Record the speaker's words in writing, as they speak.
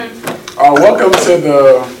Welcome to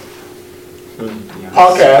the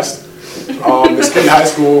podcast, Mesquite High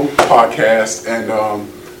School podcast, and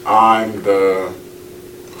I'm the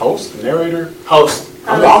narrator.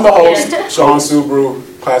 I'm the host, Seun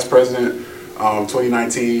Suberu, class president,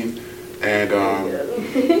 2019, and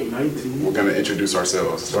we're gonna introduce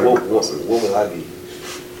ourselves. So what will I be?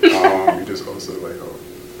 You just also like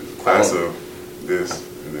class of this,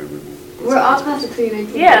 and then we're all class of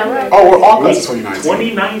 2019. Yeah, right. Oh, we're all class of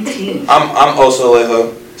 2019. 2019. I'm also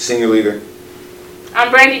a senior leader.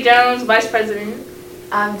 I'm Brandy Jones, vice president.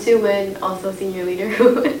 I'm Tuwin, also senior leader.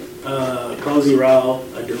 Cozy Rao,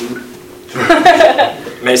 a dude.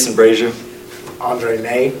 Mason Brazier. Andre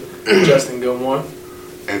Nay. Justin Gilmore.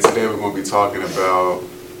 And today we're going to be talking about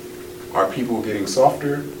are people getting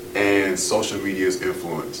softer and social media's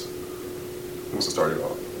influence. Who wants to start it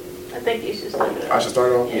off? I think you should start it off. I should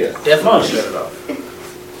start it off? Yeah. Definitely start it off.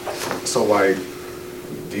 So,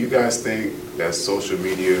 do you guys think that social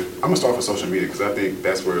media, I'm going to start with social media because I think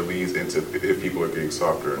that's where it leads into if people are getting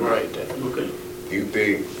softer or not. Right, definitely. Okay. Do you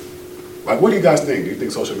think, what do you guys think? Do you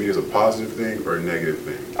think social media is a positive thing or a negative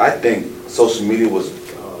thing? I think social media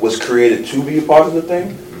was created to be a positive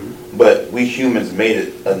thing, but we humans made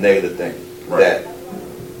it a negative thing. Right.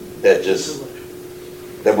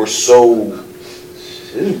 That we're so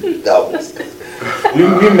we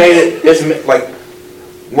made it. It's like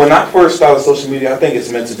when I first started social media, I think it's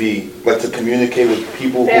meant to be like to communicate with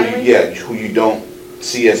people who you don't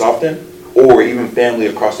see as often, or even family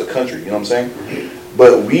across the country. You know what I'm saying?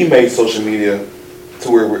 But we made social media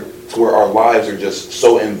to where our lives are just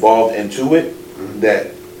so involved into it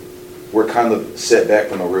that we're kind of set back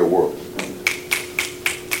from the real world.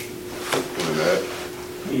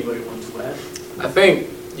 Anybody want to add? I think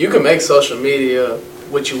you can make social media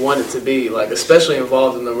what you want it to be, especially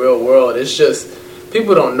involved in the real world. It's just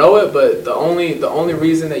people don't know it, but the only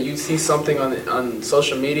reason that you see something on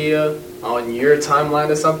social media on your timeline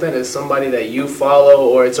or something is somebody that you follow,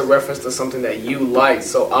 or it's a reference to something that you like.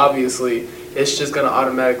 So obviously it's just gonna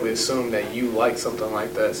automatically assume that you like something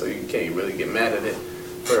like that, so you can't really get mad at it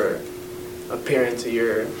for appearing to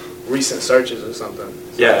your recent searches or something.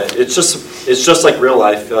 Yeah, it's just like real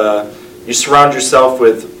life. You surround yourself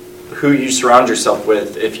with who you surround yourself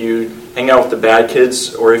with. If you hang out with the bad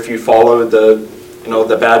kids, or if you follow the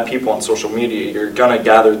bad people on social media, you're gonna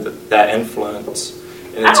gather that influence,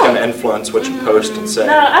 and it's gonna influence what you post and say.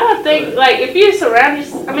 No, I don't think if you surround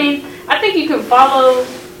yourself. I mean, I think you can follow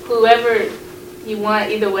whoever you want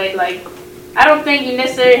either way. I don't think you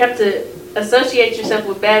necessarily have to associate yourself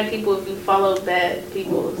with bad people if you follow bad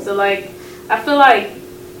people. So I feel I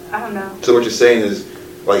don't know. So what you're saying is,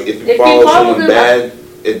 if you follow someone bad,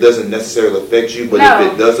 it doesn't necessarily affect you, but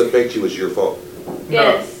if it does affect you, it's your fault.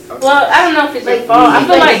 Yes. Well, I don't know if it's your fault. I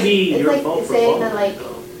feel it's saying that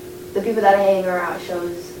the people that I hang around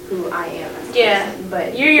shows who I am as a person,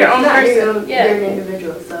 but you're your own person. You're an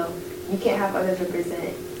individual, so you can't have others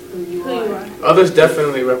represent who you are. Others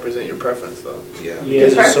definitely represent your preference, though. Yeah.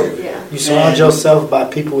 You surround yourself by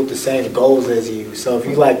people with the same goals as you. So if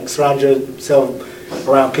you surround yourself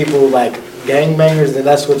around people like gangbangers, then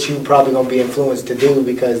that's what you probably gonna be influenced to do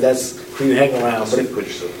because that's who you hang around. But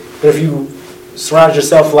if you surround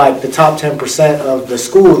yourself like the top 10% of the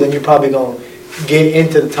school, then you're probably gonna get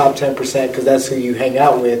into the top 10% because that's who you hang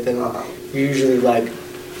out with, and you usually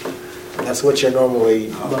that's what you're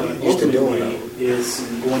normally used to doing. It's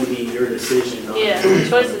going to be your decision. Yeah, the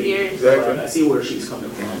choice is yours. Exactly. I see where she's coming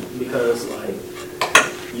from because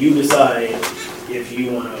you decide if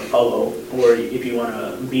you want to follow or if you want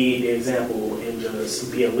to be the example and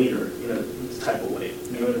just be a leader in a type of way.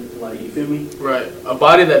 You feel me? Right. A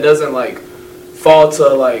body that doesn't fall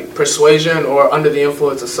to persuasion or under the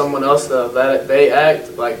influence of someone else that they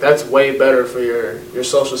act that's way better for your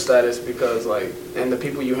social status because and the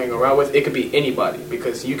people you hang around with, it could be anybody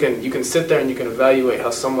because you can sit there and you can evaluate how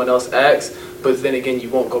someone else acts, but then again you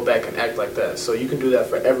won't go back and act like that. So you can do that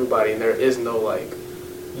for everybody, and there is no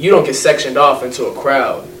you don't get sectioned off into a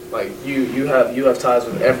crowd. You have ties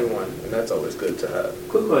with everyone, and that's always good to have.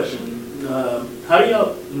 Quick question. How do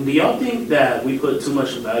y'all think that we put too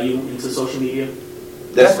much value into social media?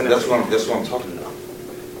 That's what I'm talking about.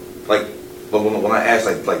 When I ask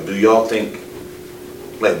do y'all think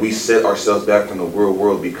we set ourselves back from the real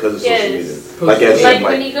world because of social media?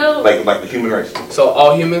 When you go the human race. So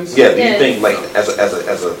all humans? Yeah. Do you think as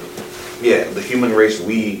the human race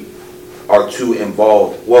we are too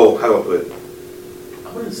involved? Well, how do I put it?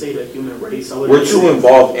 I wouldn't say the human race. We're too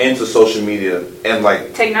involved into social media and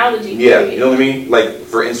technology. Yeah, you know what I mean?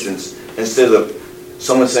 For instance, instead of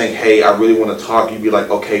someone saying, "Hey, I really want to talk," you'd be like,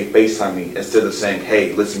 "Okay, FaceTime me," instead of saying,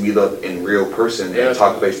 "Hey, let's meet up in real person and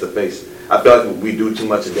talk face to face." I feel like we do too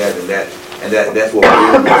much of that, and that's what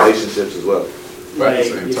we're in relationships as well. Like,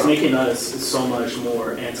 it's making us so much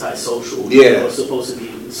more antisocial. Yeah. It's supposed to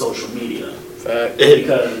be social media. Fact.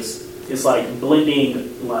 Because it's like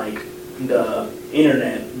blending like the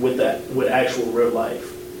internet with actual real life.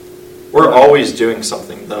 We're always doing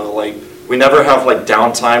something though. Like we never have like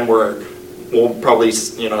downtime where we'll probably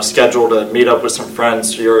schedule to meet up with some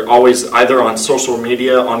friends. You're always either on social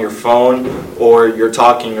media, on your phone, or you're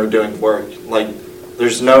talking or doing work. Like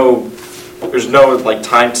there's no like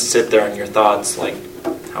time to sit there in your thoughts like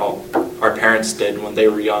how our parents did when they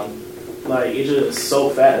were young. Like it's just so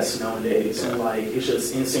fast nowadays. Yeah. Like it's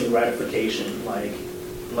just instant gratification. Like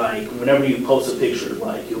whenever you post a picture,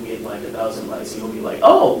 like you'll get like 1,000 likes, and you'll be like,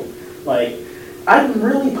 oh, like I'm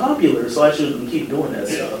really popular, so I should keep doing that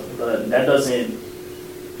stuff. But that doesn't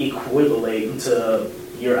equivalent to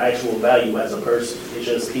your actual value as a person. It's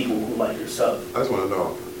just people who like your stuff. I just want to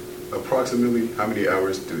know, approximately how many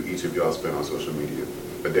hours do each of y'all spend on social media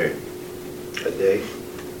a day? A day?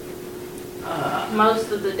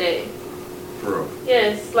 Most of the day. For real?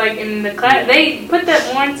 Yes, like in the class, they put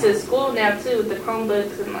that more into school now too, with the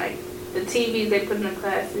Chromebooks and like the TVs they put in the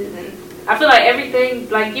classes. And I feel like everything,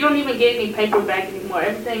 like you don't even get any paper back anymore.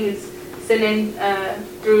 Everything is sent in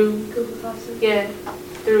through Google Classroom. Yeah,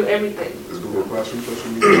 through everything. Is Google Classroom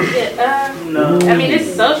social media? Yeah, no. I mean,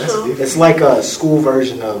 it's social. It's like a school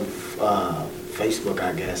version of Facebook,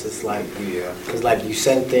 I guess. It's like, because like you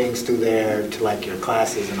send things through there to like your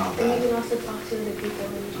classes and all And that. you can also talk to the people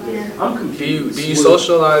in the class. Yeah. I'm confused. Do you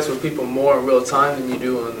socialize with people more in real time than you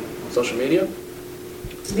do on social media?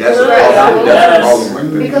 Because we're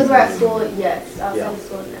at school, yes. Outside of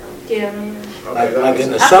school now. Yeah, I mean. Like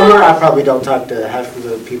in the summer, I probably don't talk to half of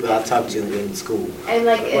the people I talk to in school. And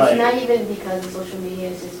like, it's not even because of social media,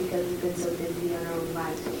 it's just because we've been so busy on our own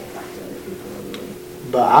lives, we can't talk to other people anyway.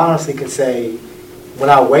 But I honestly can say, when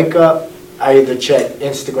I wake up, I either check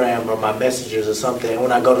Instagram or my messages or something. And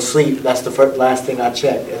when I go to sleep, that's the last thing I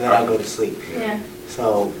check, and then I go to sleep. Yeah.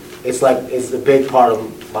 So it's like, it's a big part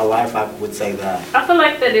of my life, I would say that. I feel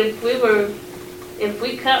like that if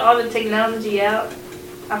we cut all the technology out,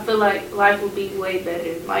 I feel like life would be way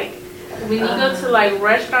better. Like when you go to like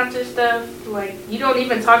restaurants and stuff, like you don't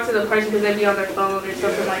even talk to the person because they be on their phone or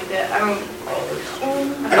something like that. I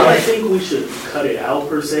don't think we should cut it out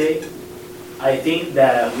per se. I think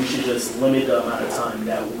that we should just limit the amount of time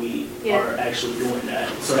that we are actually doing that,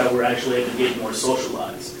 so that we're actually able to get more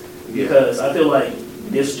socialized. Because I feel like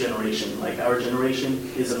this generation, like our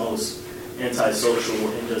generation, is the most antisocial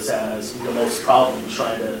and just has the most problems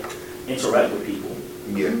trying to interact with people.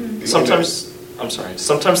 Yeah. Sometimes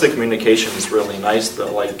the communication is really nice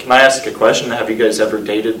though. Like, can I ask a question? Have you guys ever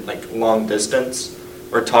dated like long distance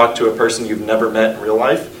or talked to a person you've never met in real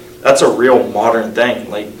life? That's a real modern thing.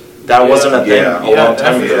 Like, that wasn't a thing a long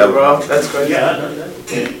time ago. Bro. That's crazy. Yeah, I know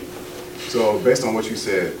that. So based on what you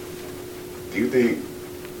said, do you think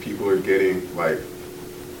people are getting like,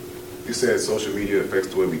 you said social media affects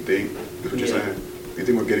the way we think, is what you're saying? Do you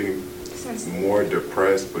think we're getting more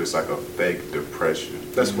depressed, but it's like a fake depression?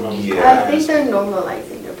 That's what I'm I think they're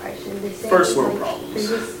normalizing depression. They say First world like, problems.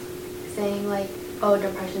 They're just saying like, oh,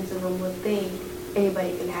 depression's a normal thing.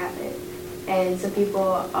 Anybody can have it. And some people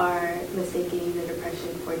are mistaking the depression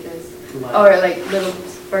for just, or like little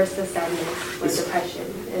bursts of sadness for depression.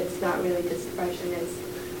 It's not really just depression, it's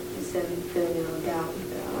just them feeling a little down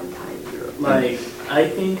for a long time. Like, I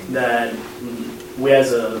think that we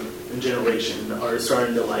as a generation are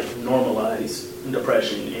starting to like normalize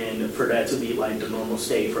depression, and for that to be like the normal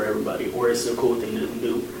state for everybody, or it's a cool thing to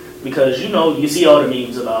do. Because you see all the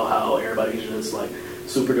memes about how everybody's just like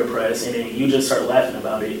super depressed, and then you just start laughing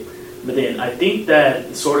about it. But then I think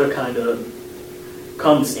that sort of kind of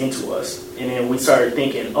comes into us, and then we start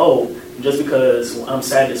thinking, oh, just because I'm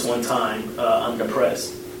sad this one time, I'm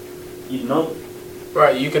depressed. You know?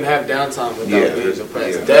 Right, you can have downtime without being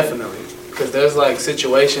depressed, definitely. Because there's like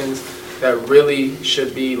situations that really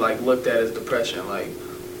should be like looked at as depression. Like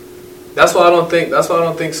that's why I don't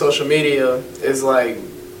think social media is like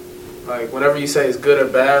whatever you say is good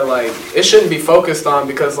or bad, like it shouldn't be focused on,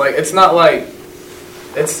 because like it's not like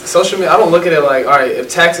it's social media. I don't look at it like, all right, if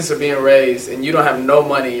taxes are being raised and you don't have no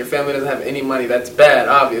money, your family doesn't have any money, that's bad,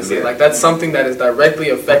 obviously. Like that's something that is directly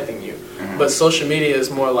affecting you. But social media is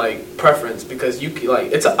more like preference, because you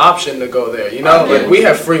like it's an option to go there. You know, like we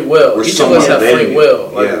have free will. Each of us have free will.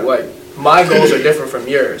 Like my goals are different from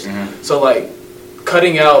yours. So like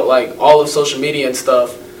cutting out like all of social media and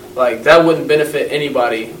stuff, like that wouldn't benefit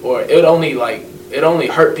anybody, or it would only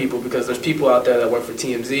hurt people, because there's people out there that work for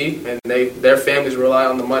TMZ and their families rely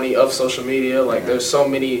on the money of social media. Like there's so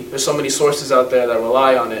many sources out there that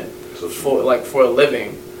rely on it. for a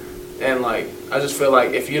living. And like, I just feel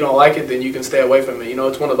like if you don't like it, then you can stay away from it. You know,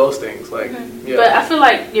 it's one of those things. Like, yeah. But I feel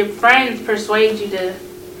like your friends persuade you to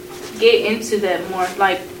get into that more.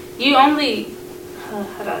 Like, you only,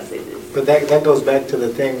 how do I say this? But that goes back to the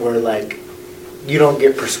thing where like, you don't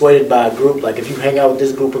get persuaded by a group. Like if you hang out with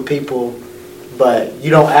this group of people, but you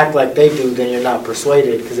don't act like they do, then you're not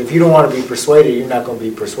persuaded. Because if you don't want to be persuaded, you're not going to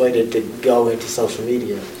be persuaded to go into social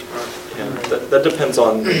media. Yeah, that depends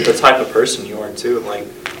on the type of person you are too. Like,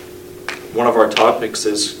 one of our topics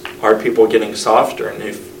is, are people getting softer? And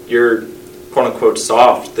if you're quote unquote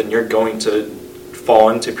soft, then you're going to fall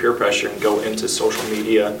into peer pressure and go into social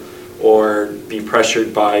media or be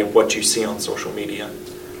pressured by what you see on social media.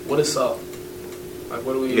 What is soft? Like,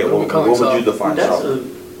 what do we what calling soft? would you define soft?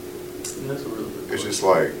 That's a really good It's just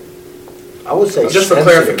like I would say just for sensitive.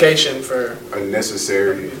 clarification for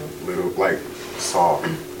unnecessary little like soft.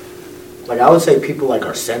 Like I would say people like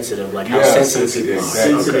are sensitive. Like how sensitive people are.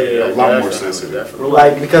 Exactly. Sensitive, A lot more definitely, sensitive. definitely.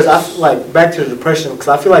 Like because I like back to the depression because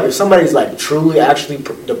I feel like if somebody's like truly actually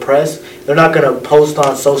depressed, they're not gonna post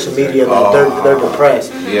on social media that they're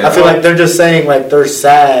depressed. Yeah. I feel like they're just saying like they're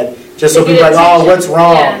sad just so people like, oh, what's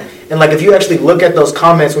wrong? Yeah. And like if you actually look at those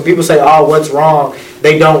comments when people say, oh, what's wrong,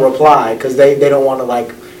 they don't reply because they don't want to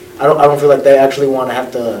like. I don't feel like they actually want to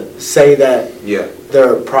have to say that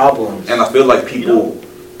their problems. And I feel like people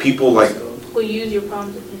like Who use your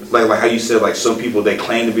problems against like how you said, like some people they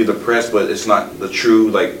claim to be depressed, but it's not the true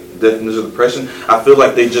like definition of depression. I feel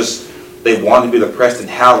like they want to be depressed and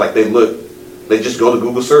how like they just go to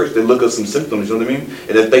Google search, they look at some symptoms, you know what I mean?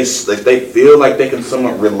 And if they feel like they can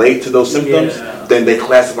somewhat relate to those symptoms, then they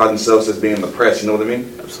classify themselves as being depressed, you know what I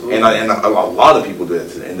mean? Absolutely. And a lot of people do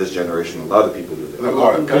that in this generation. A lot of people do that.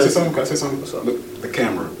 Can I say something? Look, the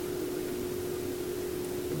camera.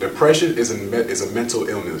 Depression is a mental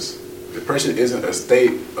illness. Depression isn't a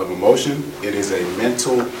state of emotion. It is a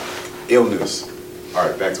mental illness. All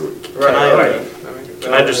right, back to it.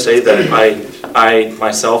 Can I just say that I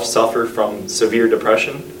myself suffer from severe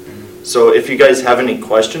depression. So if you guys have any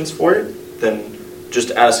questions for it, then just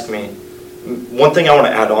ask me. One thing I want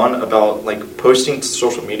to add on about like posting to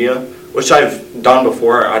social media, which I've done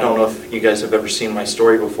before. I don't know if you guys have ever seen my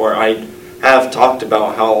story before. I have talked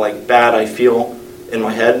about how like bad I feel in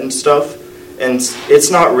my head and stuff. And it's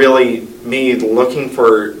not really me looking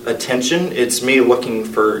for attention. It's me looking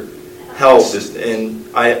for help. And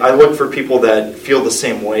I look for people that feel the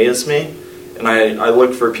same way as me. And I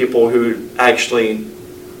look for people who actually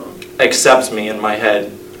accept me in my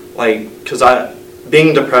head. Like, because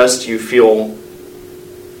being depressed, you feel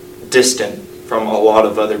distant from a lot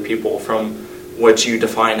of other people, from what you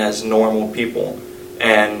define as normal people.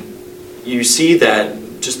 And you see that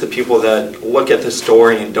just the people that look at the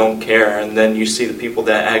story and don't care, and then you see the people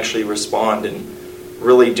that actually respond and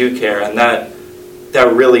really do care, and that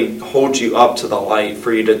really holds you up to the light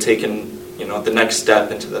for you to take the next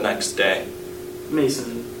step into the next day.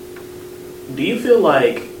 Mason, do you feel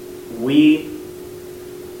like we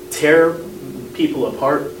tear people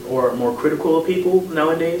apart or are more critical of people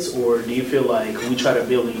nowadays, or do you feel like we try to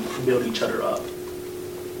build each other up?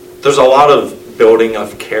 There's a lot of building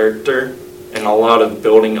of character and a lot of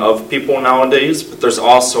building of people nowadays, but there's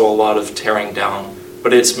also a lot of tearing down.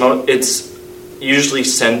 But it's usually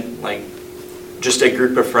sent like just a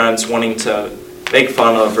group of friends wanting to make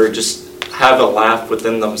fun of or just have a laugh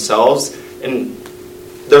within themselves. And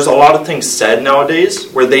there's a lot of things said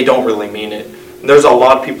nowadays where they don't really mean it. And there's a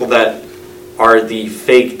lot of people that are the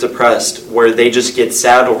fake depressed, where they just get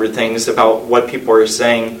sad over things about what people are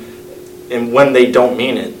saying and when they don't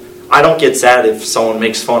mean it. I don't get sad if someone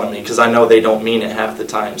makes fun of me because I know they don't mean it half the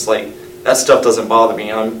times. Like, that stuff doesn't bother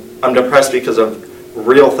me. I'm depressed because of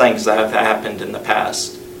real things that have happened in the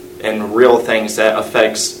past and real things that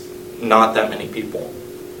affects not that many people.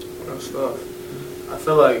 I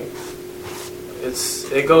feel like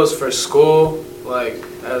it goes for school, like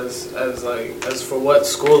as for what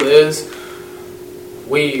school is,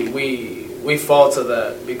 we fall to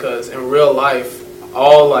that because in real life,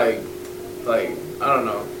 all like I don't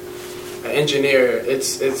know, an engineer,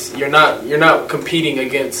 it's you're not competing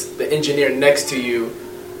against the engineer next to you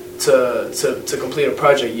to complete a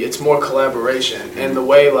project. It's more collaboration. And the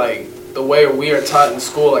way we are taught in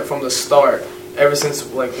school, like from the start, ever since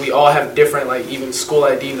like we all have different like even school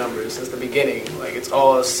ID numbers since the beginning. Like it's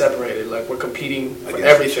all separated. Like we're competing for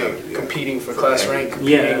everything, competing for class rank,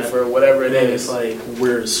 competing for whatever it is. It's like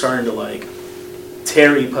we're starting to like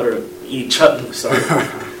tear each other.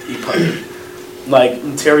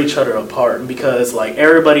 like tear each other apart, because like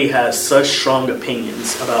everybody has such strong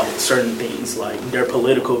opinions about certain things, like their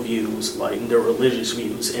political views, like their religious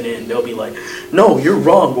views, and then they'll be like, no, you're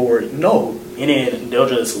wrong, or no, and then they'll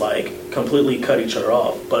just like completely cut each other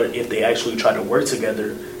off. But if they actually try to work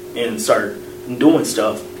together and start doing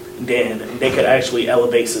stuff, then they could actually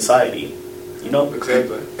elevate society, you know?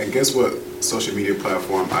 Exactly. And guess what social media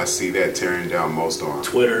platform I see that tearing down most on?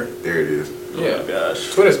 Twitter. There it is. Yeah. Oh my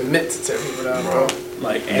gosh. Twitter's meant to tear people down, bro.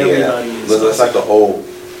 Like everybody is. That's like the whole.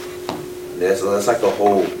 That's like the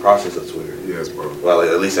whole process of Twitter. Yes, bro. Well,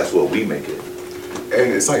 at least that's what we make it.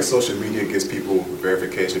 And it's like social media gives people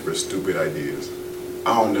verification for stupid ideas.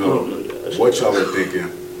 I don't know what y'all are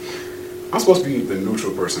thinking. I'm supposed to be the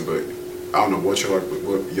neutral person, but I don't know what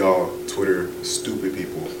y'all Twitter stupid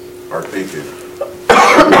people are thinking.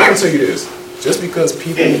 I can tell you this: just because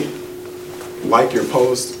people like your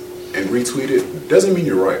post and retweet it doesn't mean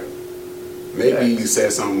you're right. Maybe you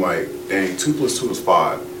said something like, "Dang, 2 + 2 is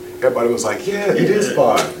 5." Everybody was like, "Yeah, it is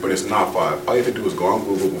 5," but it's not 5. All you have to do is go on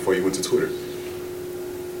Google before you went to Twitter.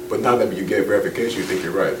 But now that you get verification, you think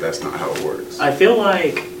you're right. That's not how it works. I feel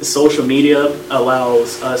like social media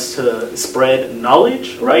allows us to spread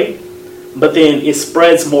knowledge, right? But then it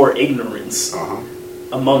spreads more ignorance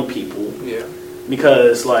among people. Yeah.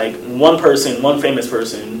 Because like one famous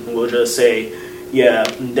person will just say, yeah,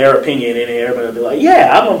 their opinion, and then everybody will be like,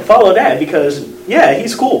 yeah, I'm gonna follow that because yeah,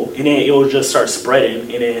 he's cool. And then it will just start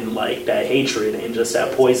spreading, and then like that hatred and just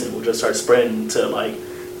that poison will just start spreading to like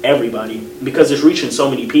everybody because it's reaching so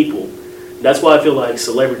many people. That's why I feel like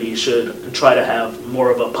celebrities should try to have more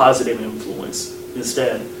of a positive influence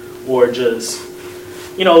instead, or just,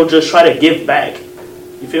 you know, just try to give back.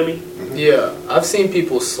 You feel me? Yeah, I've seen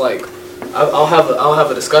people like, I'll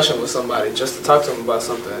have a discussion with somebody just to talk to them about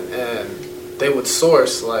something, and they would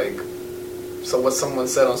source like, so what someone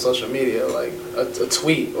said on social media, like a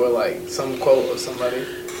tweet or like some quote of somebody.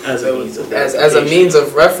 As a means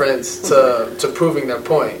of reference to proving their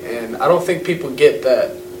point. And I don't think people get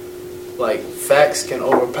that like facts can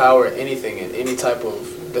overpower anything in any type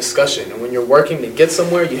of discussion. And when you're working to get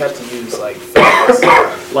somewhere, you have to use like facts.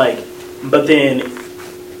 Like, but then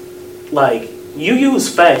like you use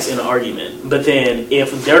facts in an argument, but then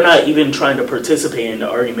if they're not even trying to participate in the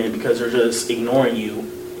argument because they're just ignoring you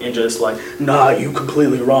and just like, nah, you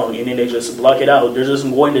completely wrong, and then they just block it out, they're just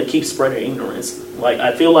going to keep spreading ignorance. Like,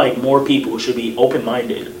 I feel like more people should be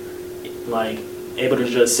open-minded, like, able to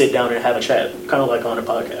just sit down and have a chat, kind of like on a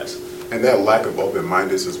podcast. And that lack of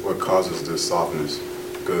open-mindedness is what causes this softness.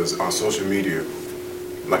 Because on social media,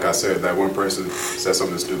 like I said, that one person says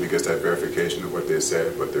something stupid, gets that verification of what they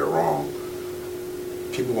said, but they're wrong.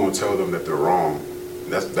 People won't tell them that they're wrong.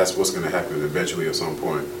 That's what's going to happen eventually at some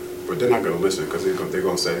point. But they're not going to listen because they're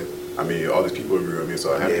going to say, I mean, all these people agree with me,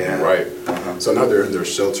 so I have to be right. So now they're in their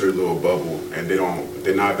sheltered little bubble, and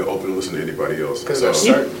they're not even open to listen to anybody else. Because that's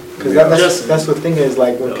the thing is,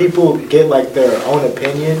 like, when people get like their own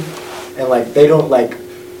opinion, and like they don't like,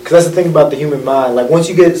 because that's the thing about the human mind. Like once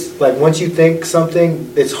you think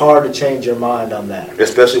something, it's hard to change your mind on that.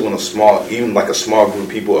 Especially when a small group of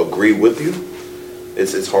people agree with you,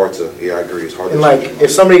 it's hard to. Yeah, I agree. It's hard. And to like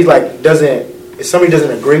if somebody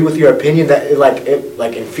doesn't agree with your opinion, that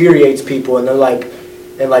it infuriates people, and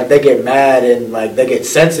they get mad and like they get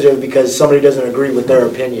sensitive because somebody doesn't agree with their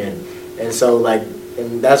opinion, and so like,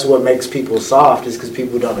 and that's what makes people soft, is because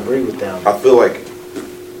people don't agree with them. I feel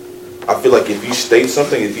like if you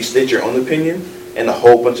state your own opinion and a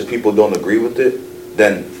whole bunch of people don't agree with it,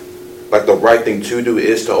 then like the right thing to do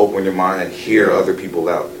is to open your mind and hear other people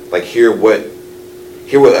out, like hear what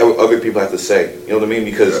other people have to say. You know what I mean?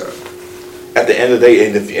 Because at the end of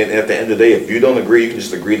the day, if you don't agree, you can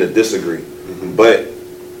just agree to disagree. Mm-hmm. But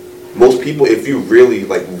most people, if you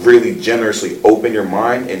really generously open your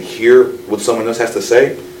mind and hear what someone else has to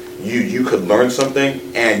say, you could learn something,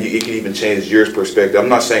 and it could even change your perspective. I'm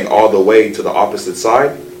not saying all the way to the opposite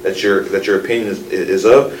side that your opinion is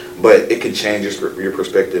of, but it can change your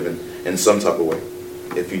perspective in some type of way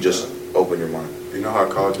if you just open your mind. You know how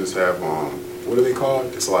colleges have what are they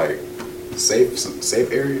called? It's like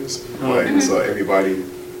safe areas. Like, so everybody,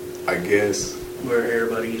 I guess, where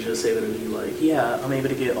everybody's just able to be like, yeah, I'm able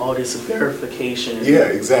to get all this verification. Yeah,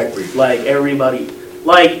 exactly. Like everybody,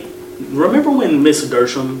 like, remember when Miss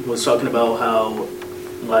Dersham was talking about how,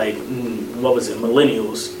 like, what was it,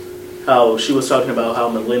 millennials? How she was talking about how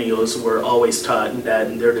millennials were always taught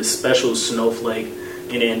that they're this special snowflake,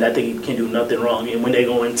 and then that they can do nothing wrong. And when they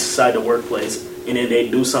go inside the workplace, and then they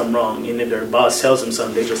do something wrong, and then their boss tells them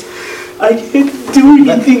something, they just, I can't do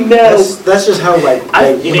anything now. That's just how like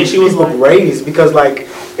and then she was like, raised, because like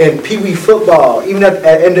in Pee Wee football, even at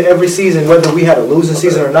the end of every season, whether we had a losing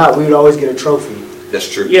season or not, we would always get a trophy.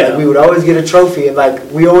 That's true. Yeah. Like, we would always get a trophy, and like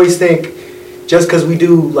we always think, just because we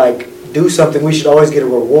do something, we should always get a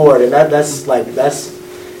reward, and that's like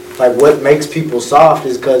what makes people soft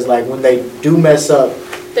is because like when they do mess up,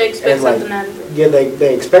 They expect and, like, something out of it. yeah,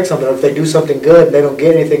 they expect something. If they do something good and they don't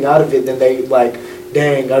get anything out of it, then they like,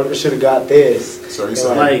 dang, I should have got this. So you And,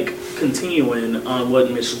 saying Like, continuing on what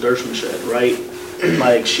Ms. Dershman said, right?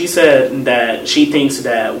 Like, she said that she thinks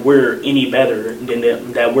that we're any better than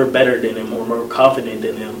them, that we're better than them or more confident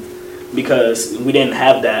than them because we didn't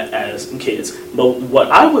have that as kids. But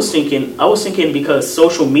what I was thinking because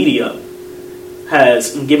social media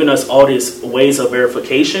has given us all these ways of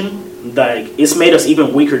verification, like, it's made us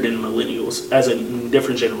even weaker than millennials as a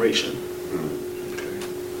different generation.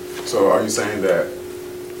 So are you saying that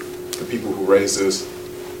the people who raised us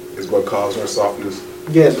is what caused our softness?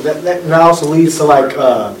 yes, that also leads to like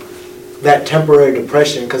that temporary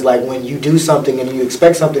depression because like when you do something and you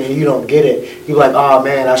expect something and you don't get it, you're like, oh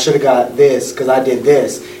man, I should have got this because I did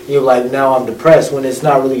this. And you're like, now I'm depressed. When it's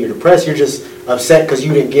not really you're depressed, you're just upset because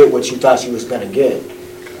you didn't get what you thought you was gonna get.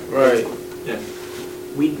 Right.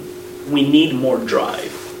 We need more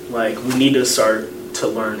drive. Like, we need to start to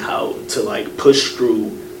learn how to like push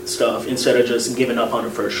through stuff instead of just giving up on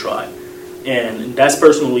the first try. And that's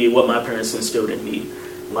personally what my parents instilled in me.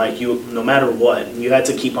 Like, you, no matter what, you had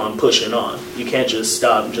to keep on pushing on. You can't just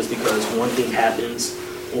stop just because one thing happens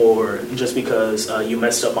or just because you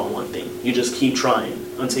messed up on one thing. You just keep trying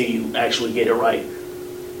until you actually get it right.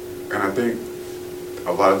 And I think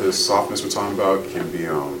a lot of this softness we're talking about can be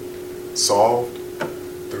solved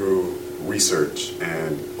through research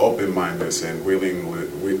and open-mindedness and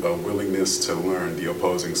willingness to learn the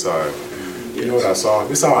opposing side. You know what I saw?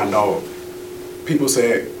 This is how I know. People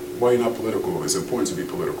say, well, you're not political. It's important to be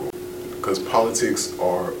political because politics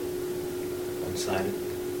are One-sided.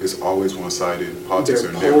 it's always one-sided. Politics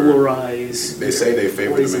They're are never polarized. They say they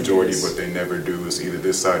favor the majority, poisonous. but they never do. It's either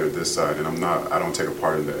this side or this side, and I don't take a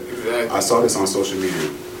part in that. Exactly. I saw this on social media.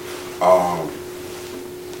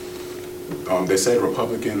 They said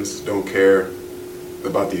Republicans don't care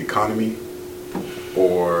about the economy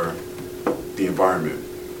or the environment,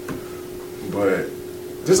 but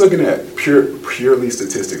just looking at purely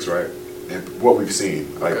statistics, right, and what we've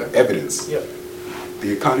seen, like evidence. Yep.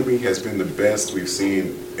 The economy has been the best we've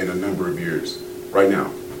seen in a number of years. Right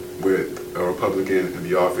now, with a Republican in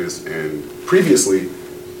the office, and previously,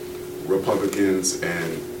 Republicans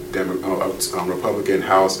and Republican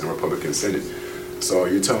House and Republican Senate. So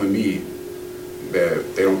you're telling me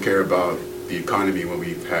that they don't care about the economy when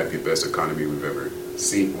we've had the best economy we've ever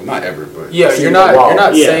seen? Well, not ever, but Yeah, seen you're in a while.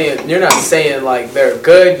 not saying like they're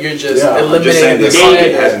good. You're just Yeah, I'm eliminating the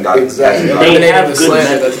slander. Exactly. They Eliminating have the good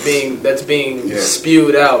slander methods. that's being Yeah.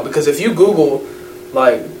 spewed out. Because if you Google,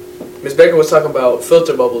 like, Ms. Baker was talking about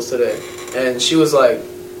filter bubbles today, and she was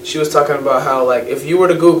talking about how, like, if you were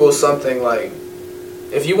to Google something like,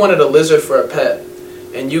 if you wanted a lizard for a pet,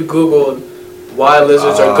 and you Googled why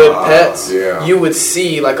lizards are good pets, yeah. you would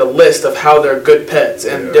see like a list of how they're good pets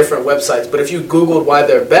and Yeah. different websites. But if you Googled why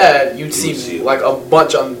they're bad, you'd see like a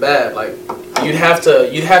bunch on bad. Like you'd have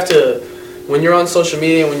to when you're on social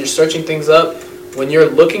media and when you're searching things up, when you're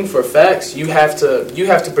looking for facts, you have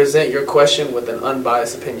to present your question with an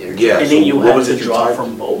unbiased opinion. Yeah. And so then you what have was to it you draw typed?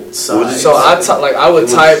 from both was it? sides. So I would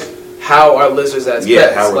type how are lizards as Yeah,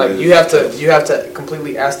 pets? how are Like lizards you have to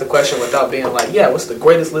completely ask the question without being like, yeah, what's the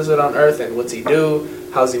greatest lizard on earth and what's he do?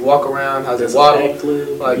 How's he walk around? How's Does he he waddle?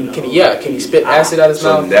 backflip? Like You know. can he spit acid out his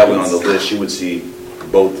So mouth? that went on the list. You would see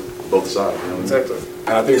both sides. You know what I mean? Exactly.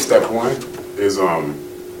 And I think step one is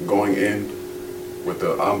going in with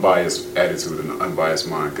the unbiased attitude and the unbiased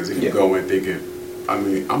mind. Because if you go in thinking, I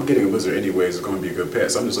mean, I'm getting a lizard anyways, it's going to be a good pet,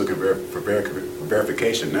 so I'm just looking for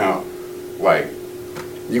verification. Now, like,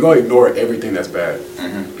 you're going to ignore everything that's bad,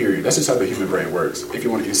 period. That's just how the human brain works. If you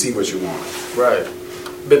want to see what you want. Right.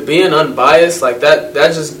 But being unbiased, like that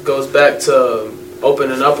just goes back to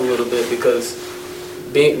opening up a little bit because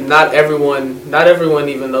not everyone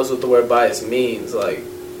even knows what the word bias means. Like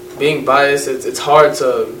being biased, it's hard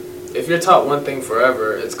to, if you're taught one thing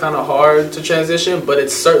forever, it's kind of hard to transition, but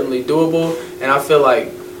it's certainly doable. And I feel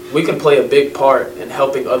like we can play a big part in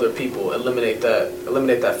helping other people eliminate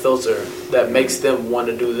that filter that makes them want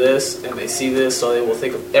to do this, and they see this, so they will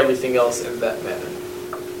think of everything else in that manner.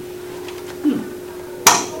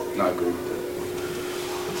 Not good.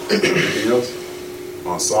 Anything else?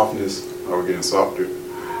 On softness, are we getting softer?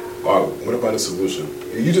 What about a solution?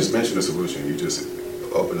 You just mentioned a solution. You just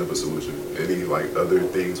opened up a solution. Any like other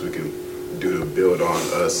things we can do to build on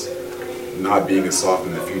us not being as soft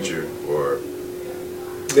in the future, or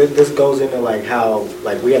this goes into like how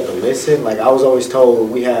like we have to listen. Like I was always told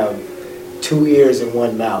we have 2 ears and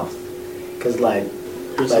 1 mouth, because like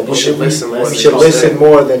you should listen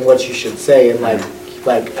more than what you should say, and like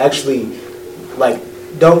actually like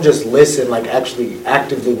don't just listen, like actually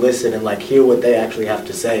actively listen and like hear what they actually have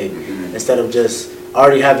to say, instead of just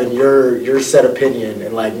already having your set opinion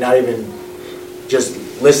and like not even just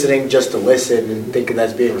listening just to listen and thinking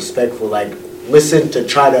that's being respectful. Like listen to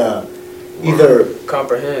try to either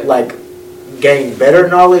comprehend, like gain better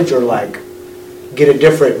knowledge, or like get a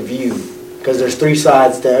different view, because there's 3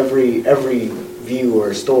 sides to every view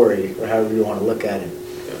or story, or however you want to look at it.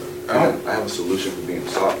 I have a solution for being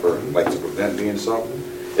soft, or like to prevent being soft.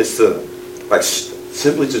 It's to like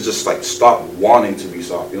simply to just like stop wanting to be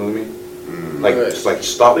soft. You know what I mean? Like just like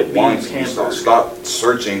stop wanting to be soft. Stop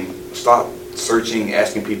searching,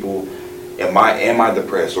 asking people, am I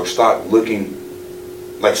depressed? Or stop looking,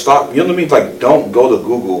 like stop. You know what I mean? Like don't go to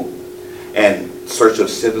Google and search up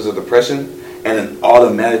symptoms of depression and then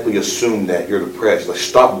automatically assume that you're depressed. Like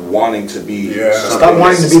stop wanting to be. Stop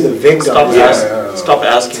wanting to be the victim. Stop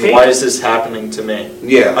asking, why is this happening to me?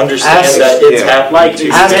 Yeah. Understand that it's happening to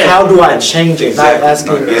you. Ask how do I change it, not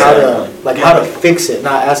asking Exactly. how to fix it,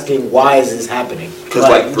 not asking why is this happening. Because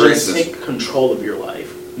like for just instance, take control of your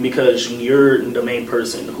life, because you're the main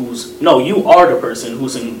person you are the person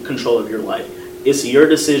who's in control of your life. It's your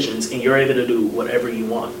decisions, and you're able to do whatever you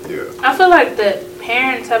want. Yeah. I feel like that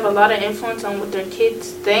parents have a lot of influence on what their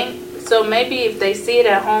kids think. So maybe if they see it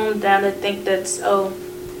at home, down to think that's,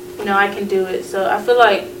 I can do it. So I feel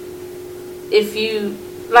like if you,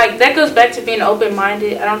 like, that goes back to being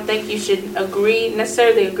open-minded. I don't think you should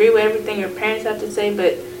necessarily agree with everything your parents have to say,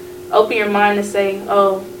 but open your mind to say,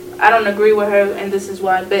 I don't agree with her and this is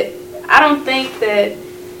why. But I don't think that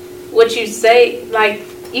what you say, like,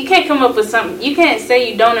 you can't come up with something. You can't say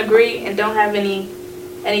you don't agree and don't have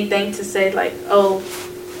anything to say, like,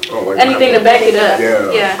 anything to back it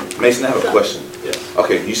up. Yeah. Mason, I have a question. Yeah.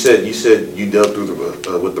 Okay, you said you dealt through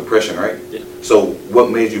with depression, right? Yeah. So what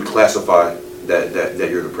made you classify that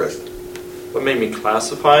you're depressed? What made me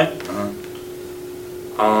classify?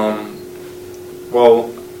 Well,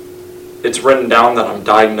 it's written down that I'm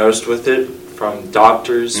diagnosed with it from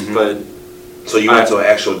doctors, but so you went to an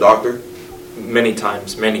actual doctor? Many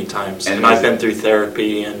times, and I've been through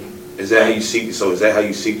therapy. And is that how you seek? So is that how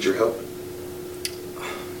you seeked your help?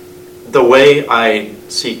 The way I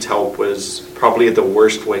seeked help was probably the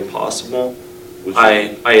worst way possible.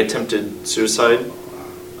 I attempted suicide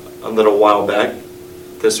a little while back.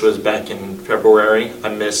 This was back in February. I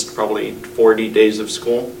missed probably 40 days of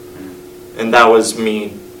school, and that was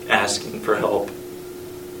me asking for help.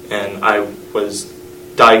 And I was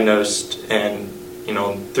diagnosed, and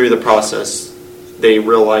through the process, they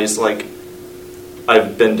realized like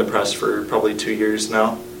I've been depressed for probably 2 years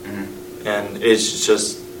now, and it's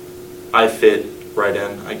just I fit right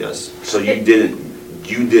in, I guess. So you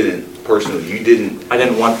didn't personally, I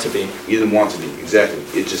didn't want to be. You didn't want to be, exactly.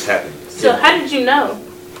 It just happened. So how did you know?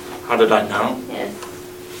 How did I know? Yes.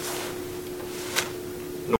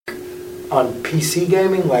 On PC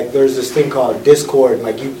gaming, like there's this thing called Discord,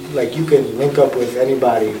 like you can link up with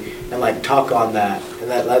anybody and like talk on that, and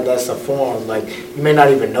that's a forum. Like you may not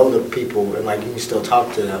even know the people, and like you can still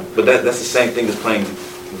talk to them. But that's the same thing as playing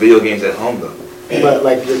video games at home, though. But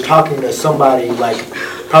like you're talking to somebody like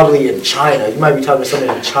probably in China. You might be talking to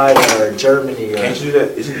somebody in China or Germany. Can't you do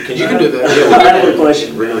that? You can do that. I have a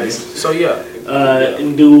question. Really? So yeah.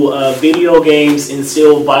 Do video games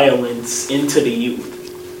instill violence into the youth?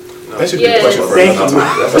 That should be a question for another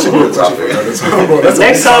time. That should be a topic for another time.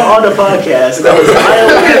 Next time on the podcast,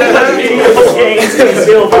 video games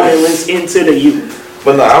instill violence into the youth.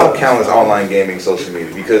 But no, I don't count as online gaming social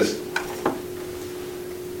media because,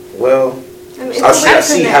 well, I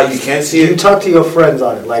see how you can see it. You talk to your friends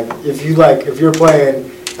on it. Like if you're playing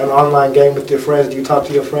an online game with your friends, do you talk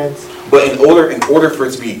to your friends? But in order for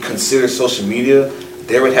it to be considered social media,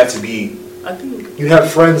 there would have to be, I think, you have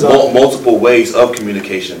friends on multiple ways of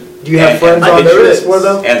communication. Do you have friends on there for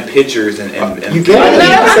them? And pictures and you can.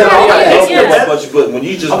 But when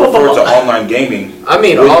you just refer to online gaming, I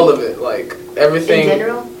mean all of it, like everything. In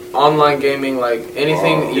general? Online gaming, like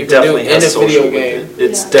anything you it can do definitely in a has video social game. with it.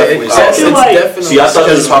 It's definitely It's social. definitely. See, I thought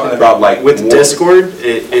you were talking about like With more- Discord,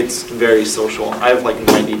 it's very social. I have like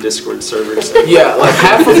 90 Discord servers. Yeah, like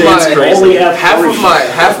half of It's my crazy.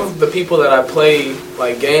 half of the people that I play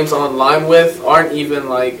like games online with aren't even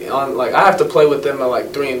like on like I have to play with them at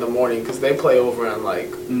like 3 a.m. because they play over in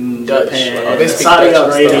like Dutch. Japan, Like, they speak Saudi Dutch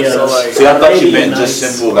and Arabia. stuff, so like See, I thought you Arabian meant just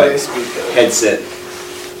Nights. simple they like speak Dutch. headset.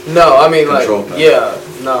 No, I mean like Control panel. yeah,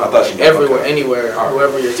 no, I thought you meant- everywhere, okay. anywhere, All right.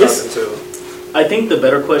 whoever you're Just- talking to. I think the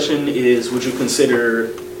better question is, would you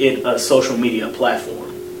consider it a social media platform?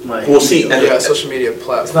 Like, We'll see. Yeah, social media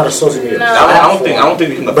platform. It's not a social media. No. I don't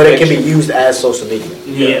think it can affect But it can be you. used as social media.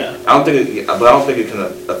 Yeah. I don't think it can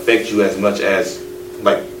affect you as much as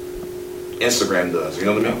like Instagram does. You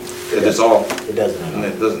know what I mean? It's all. It doesn't. And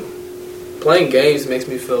it doesn't. Playing games makes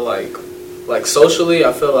me feel like socially,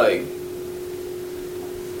 I feel like,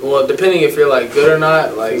 well, depending if you're like good or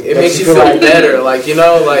not, like it makes you feel like better, like you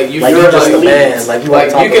know, like you Like feel you're just like a man, like you like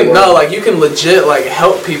you can no, like you can legit like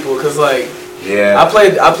help people, cause like Yeah.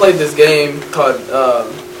 I played this game called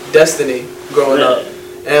Destiny growing up,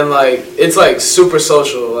 and like it's like super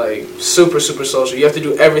social, like super social. You have to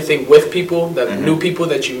do everything with people, that new people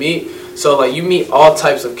that you meet. So like you meet all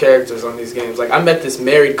types of characters on these games. Like I met this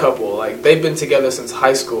married couple. Like they've been together since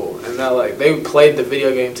high school, and now like they played the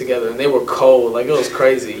video game together, and they were cold. Like it was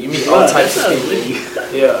crazy. You meet all types of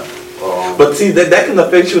people. Yeah. But see, that can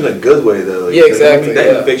affect you in a good way, though. Like, Yeah, exactly, That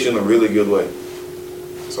yeah. can affect you in a really good way.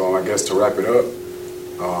 So I guess to wrap it up,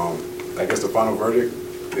 I guess the final verdict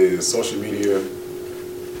is social media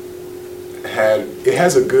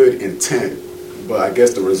has a good intent, but I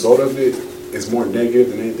guess the result of it is more negative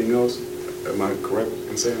than anything else. Am I correct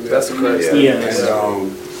in saying that? That's correct. Yeah.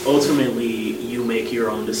 And, Ultimately, you make your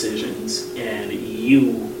own decisions, and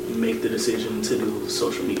you make the decision to do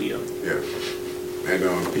social media. yeah.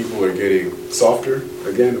 And people are getting softer,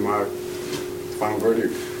 again, in my final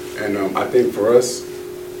verdict. And I think for us,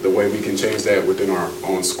 the way we can change that within our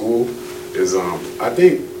own school is, I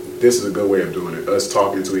think this is a good way of doing it. Us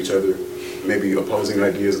talking to each other, maybe opposing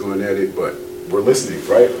ideas going at it, but we're listening,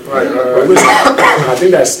 right? We're listening. I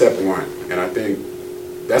think that's step one. And I think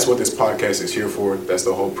that's what this podcast is here for. That's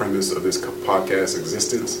the whole premise of this podcast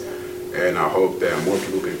existence. And I hope that more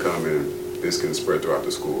people can come and this can spread throughout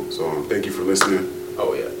the school. So thank you for listening.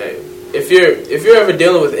 Oh yeah. Hey, if you're ever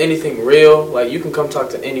dealing with anything real, like you can come talk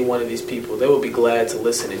to any one of these people. They will be glad to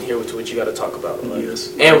listen and hear what you got to talk about, like,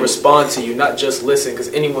 and respond to you. Not just listen, because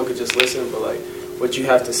anyone could just listen, but like what you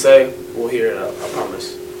have to say, we'll hear it out. I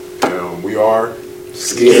promise. We are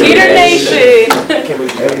Skeeter Nation.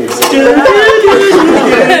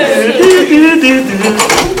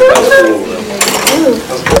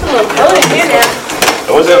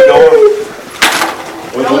 What's up, going?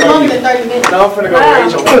 It was longer than 30 minutes. Now I'm finna go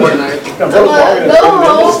rage on Fortnite.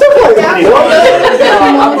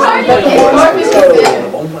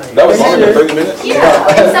 That was longer than 30 minutes?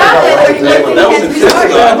 That was intense,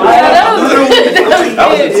 That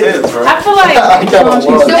was intense, bro. I feel like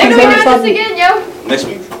Next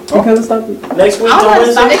week. Next week,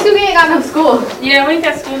 Next week we ain't got no school. yeah, we ain't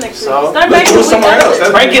got school next week. So, Start back Let's do it somewhere else.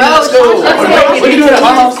 Let's break it. Let's go. We can do it at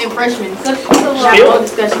my house. And freshmen.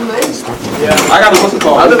 Discussion, but I got what's it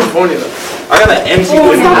called? I live in California though. I got an MC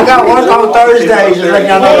with me. I got work on Thursday, just letting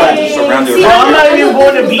y'all know that. Surrounded Bro, I'm not even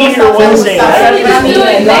going to be here Wednesday.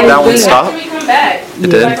 That one stopped? After we come back. It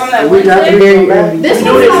did? Like on that We got to Wednesday. be this We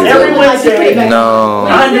do it one's every like Wednesday. No.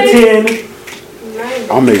 9 to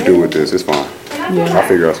 10. I'll make do with this. It's fine. I'll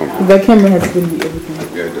figure out something. That camera has to be everything.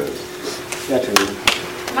 Yeah, it does.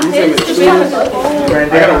 My head is too big. I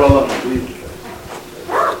gotta roll up my sleeve.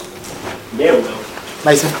 There we go.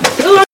 Mason.